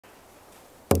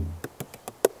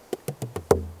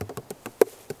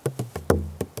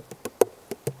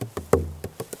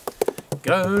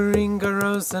Go ringa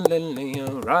rose and lily,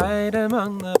 oh, right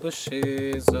among the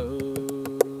bushes, oh.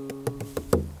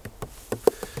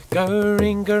 Go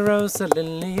ringa rose and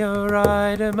lily, oh,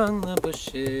 right among the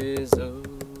bushes, oh.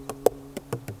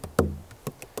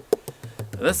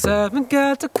 The servant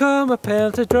girl to come a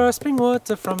pail to draw spring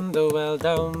water from the well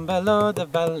down below the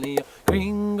valley, oh.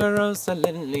 Ringa rose and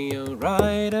lily, oh,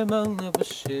 right among the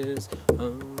bushes,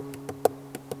 oh.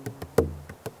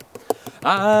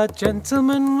 A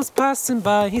gentleman was passing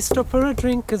by, he stopped for a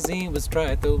drink as he was dry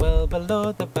at the well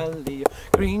below the valley,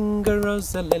 oh. Gringa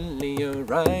rosa lily, oh,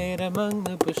 right among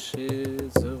the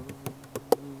bushes, oh.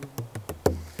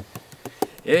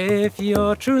 If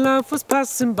your true love was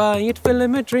passing by, you'd fill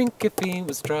him a drink if he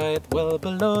was dry at the well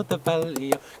below the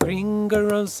valley, oh. Gringa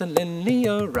rosa lily,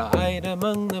 oh, right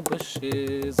among the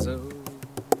bushes, oh.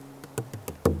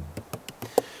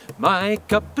 My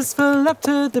cup is full up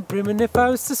to the brim, and if I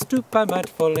was to stoop I might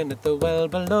fall in at the well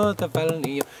below the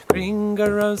valley, oh. Gringa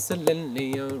rosa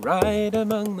lily, oh, right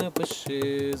among the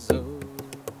bushes, oh.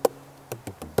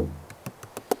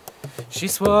 She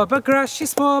swore by grass, she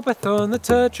swore by thorn, that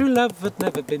her true love had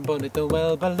never been born at the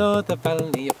well below the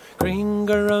valley, oh.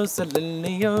 Gringa rosa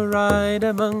lily, oh, right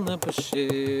among the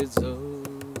bushes, oh.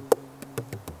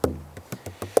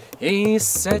 He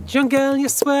said, young girl, you're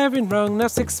swearing wrong, now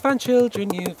 6 fine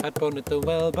children you've had born at the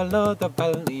well below the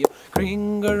valley, oh.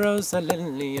 Gringa rosa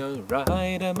lily, oh,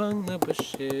 right among the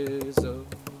bushes, oh.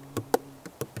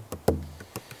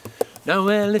 Now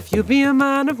well, if you be a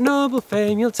man of noble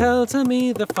fame, you'll tell to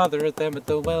me the father of them at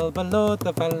the well below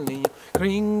the valley, oh.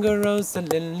 Gringa rosa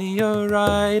lily, oh,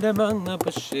 right among the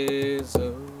bushes,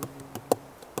 oh.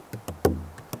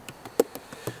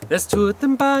 There's 2 of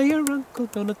them by your uncle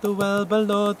John at the well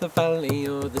below the valley,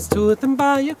 oh. There's 2 of them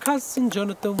by your cousin John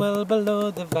at the well below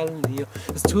the valley, oh.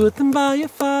 There's 2 of them by your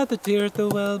father dear at the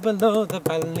well below the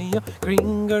valley, oh.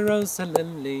 Gringa rosa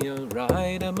lily, oh,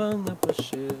 right among the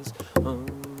bushes, oh.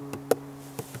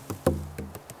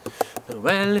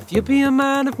 Well, if you be a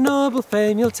man of noble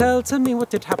fame, you'll tell to me what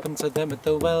did happen to them at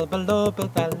the well below the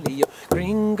valley, oh.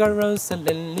 Gringa rosa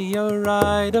lily, oh,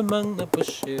 right among the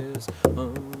bushes,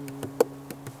 oh.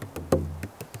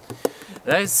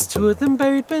 There's 2 of them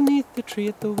buried beneath the tree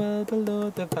at the well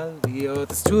below the valley, oh.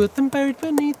 There's 2 of them buried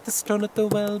beneath the stone at the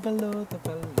well below the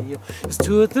valley, oh. There's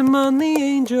 2 of them on the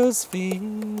angels' fields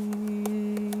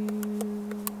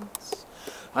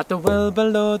at the well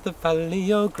below the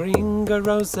valley, oh. Gringa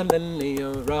rosa lily,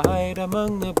 oh, right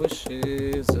among the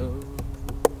bushes, oh.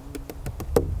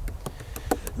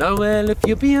 Now well, if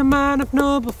you be a man of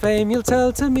noble fame, you'll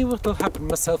tell to me what will happen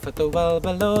myself at the well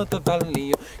below the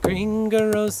valley, oh.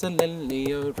 Gringa rosa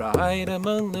lily, oh, right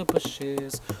among the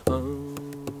bushes, oh.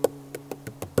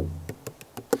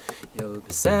 You'll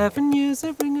be 7 years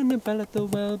of ringing a bell at the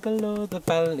well below the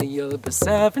valley, you'll be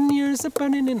 7 years of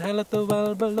burning in hell at the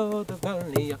well below the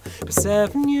valley, you'll be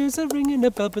 7 years of ringing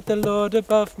a bell, but the Lord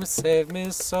above must save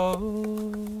me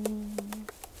soul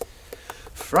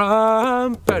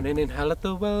from burning in hell at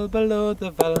the well below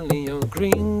the valley, oh.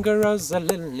 Gringa rosa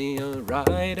lily, oh,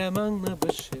 right among the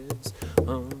bushes,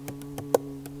 oh.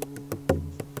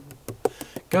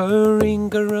 Go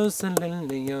ringa rosa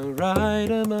lily, oh, right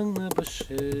among the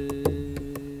bushes.